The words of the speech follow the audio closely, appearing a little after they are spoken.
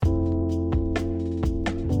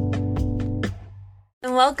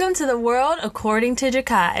and welcome to the world according to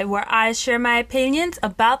Jakai, where I share my opinions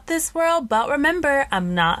about this world, but remember,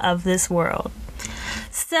 I'm not of this world.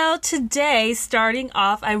 So today, starting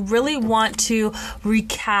off, I really want to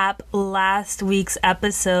recap last week's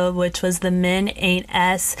episode, which was the Men Ain't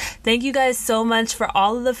S. Thank you guys so much for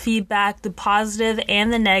all of the feedback, the positive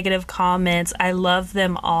and the negative comments. I love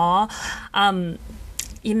them all.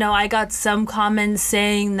 I got some comments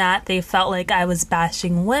saying that they felt like I was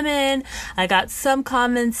bashing women. I got some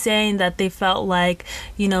comments saying that they felt like,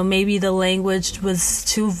 maybe the language was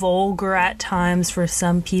too vulgar at times for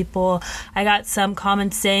some people. I got some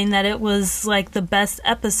comments saying that it was like the best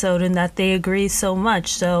episode and that they agree so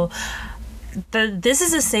much. So this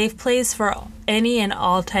is a safe place for any and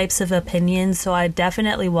all types of opinions, so I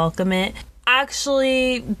definitely welcome it.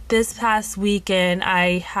 Actually, this past weekend,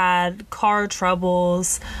 I had car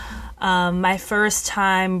troubles. My first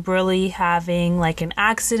time really having like an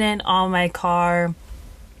accident on my car.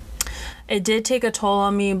 It did take a toll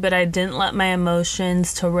on me, but I didn't let my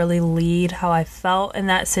emotions to really lead how I felt in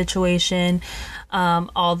that situation.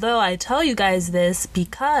 Although I tell you guys this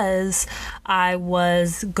because I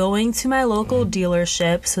was going to my local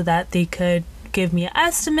dealership so that they could give me an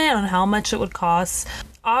estimate on how much it would cost.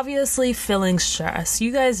 Obviously feeling stress.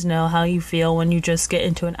 You guys know how you feel when you just get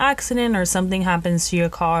into an accident or something happens to your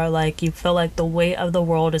car, like you feel like the weight of the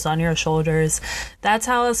world is on your shoulders. That's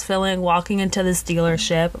how I was feeling walking into this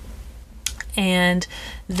dealership. And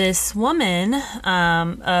this woman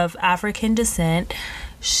of African descent,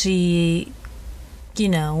 she,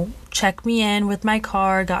 checked me in with my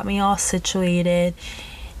car, got me all situated,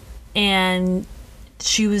 and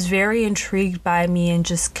she was very intrigued by me and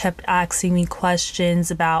just kept asking me questions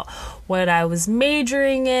about what I was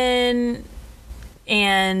majoring in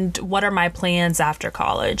and what are my plans after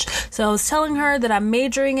college. So I was telling her that I'm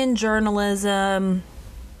majoring in journalism,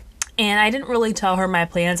 and I didn't really tell her my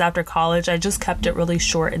plans after college. I just kept it really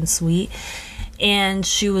short and sweet. And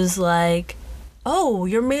she was like, "Oh,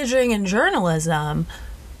 you're majoring in journalism.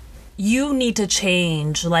 You need to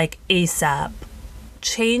change like ASAP.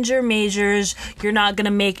 Change your majors. You're not going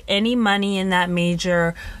to make any money in that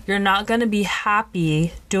major. You're not going to be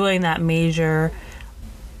happy doing that major."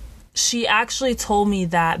 She actually told me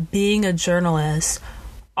that being a journalist,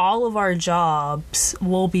 all of our jobs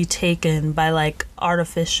will be taken by like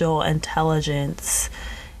artificial intelligence,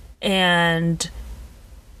 and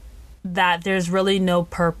that there's really no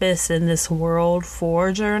purpose in this world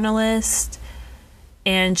for journalists.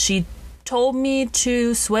 And she told me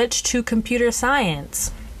to switch to computer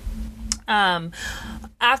science.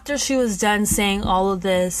 After she was done saying all of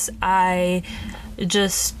this, I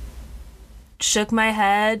just shook my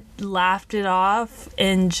head, laughed it off,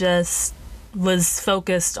 and just was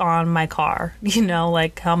focused on my car.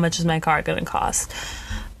 Like how much is my car going to cost?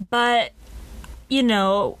 But,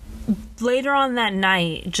 later on that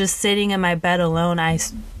night, just sitting in my bed alone, I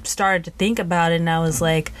started to think about it, and I was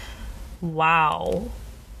like, wow.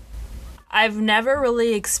 I've never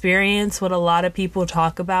really experienced what a lot of people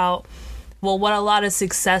talk about. Well, what a lot of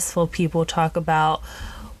successful people talk about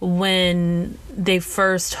when they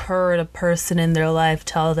first heard a person in their life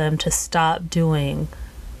tell them to stop doing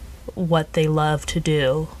what they love to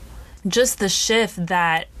do. Just the shift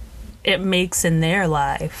that it makes in their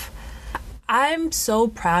life. I'm so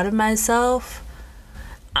proud of myself.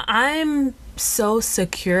 I'm so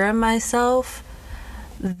secure in myself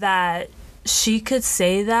that she could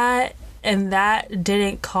say that, and that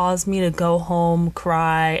didn't cause me to go home,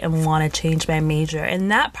 cry, and want to change my major.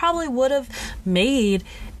 And that probably would have made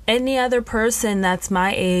any other person that's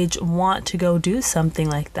my age want to go do something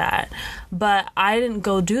like that. But I didn't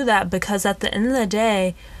go do that because at the end of the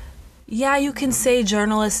day, yeah, you can say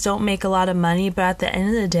journalists don't make a lot of money, but at the end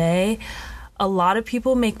of the day, a lot of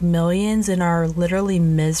people make millions and are literally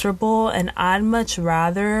miserable, and I'd much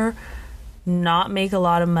rather not make a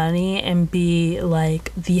lot of money and be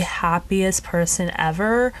like the happiest person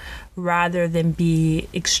ever rather than be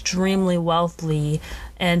extremely wealthy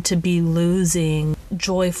and to be losing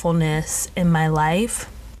joyfulness in my life.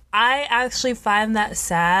 I actually find that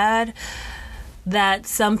sad that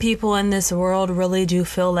some people in this world really do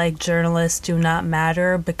feel like journalists do not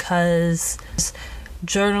matter, because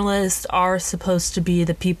journalists are supposed to be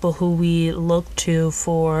the people who we look to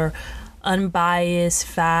for unbiased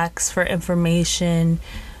facts, for information.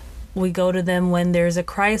 We go to them when there's a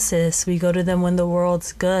crisis. We go to them when the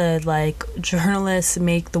world's good. Like, journalists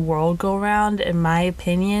make the world go round, in my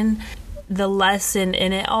opinion. The lesson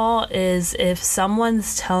in it all is if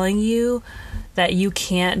someone's telling you that you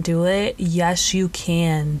can't do it, yes, you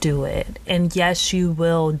can do it. And yes, you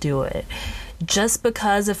will do it. Just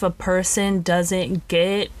because if a person doesn't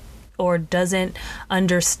get or doesn't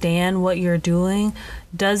understand what you're doing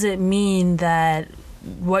doesn't mean that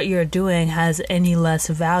what you're doing has any less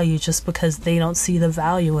value just because they don't see the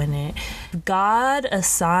value in it. God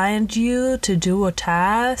assigned you to do a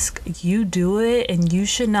task, you do it, and you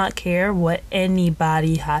should not care what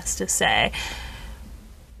anybody has to say.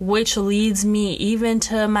 Which leads me even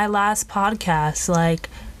to my last podcast. Like,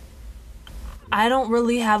 I don't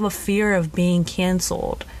really have a fear of being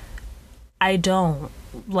canceled. I don't.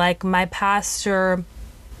 Like, my pastor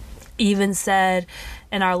even said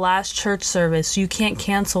in our last church service, you can't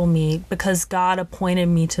cancel me because God appointed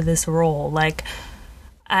me to this role. Like,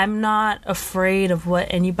 I'm not afraid of what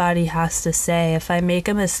anybody has to say. If I make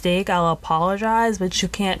a mistake, I'll apologize, but you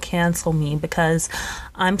can't cancel me because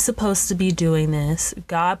I'm supposed to be doing this.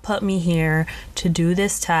 God put me here to do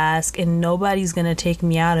this task, and nobody's going to take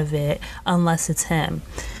me out of it unless it's Him.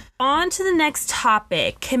 On to the next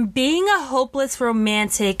topic. Can being a hopeless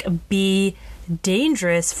romantic be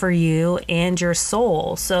dangerous for you and your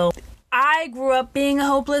soul? So I grew up being a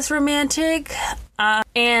hopeless romantic,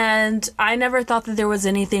 and I never thought that there was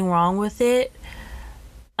anything wrong with it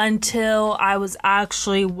until I was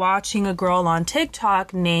actually watching a girl on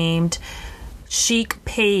TikTok named Chic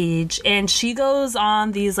Page, and she goes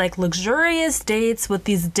on these like luxurious dates with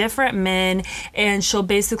these different men, and she'll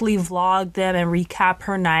basically vlog them and recap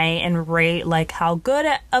her night and rate like how good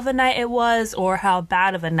of a night it was or how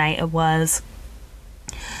bad of a night it was.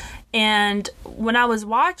 And when I was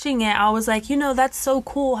watching it, I was like, you know, that's so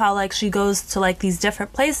cool how like she goes to like these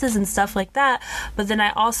different places and stuff like that. But then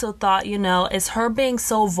I also thought, you know, is her being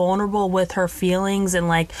so vulnerable with her feelings and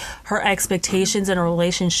like her expectations in a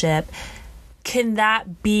relationship, can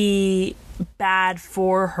that be bad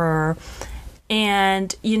for her?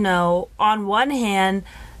 And, you know, on one hand,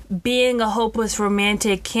 being a hopeless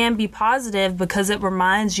romantic can be positive because it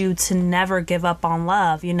reminds you to never give up on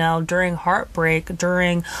love, you know, during heartbreak,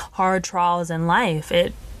 during hard trials in life.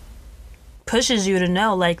 It pushes you to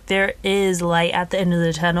know, like, there is light at the end of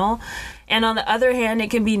the tunnel. And on the other hand,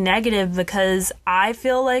 it can be negative because I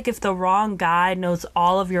feel like if the wrong guy knows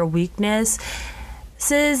all of your weaknesses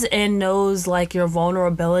and knows like your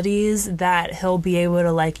vulnerabilities, that he'll be able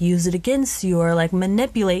to like use it against you or like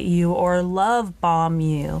manipulate you or love bomb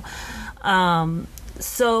you.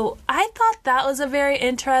 So I thought that was a very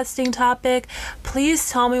interesting topic. Please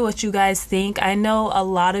tell me what you guys think. I know a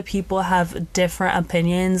lot of people have different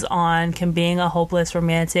opinions on can being a hopeless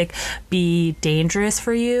romantic be dangerous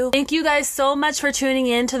for you. Thank you guys so much for tuning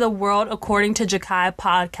in to the World According to Jakai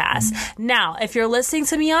podcast. Now, if you're listening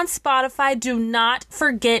to me on Spotify, do not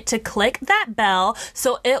forget to click that bell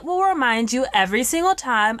so it will remind you every single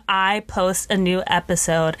time I post a new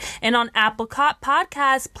episode. And on Apple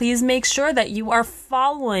Podcasts, please make sure that you are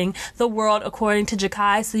following the World According to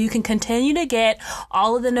Jakai so you can continue to get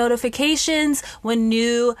all of the notifications when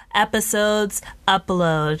new episodes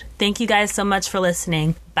upload. Thank you guys so much for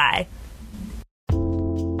listening. Bye.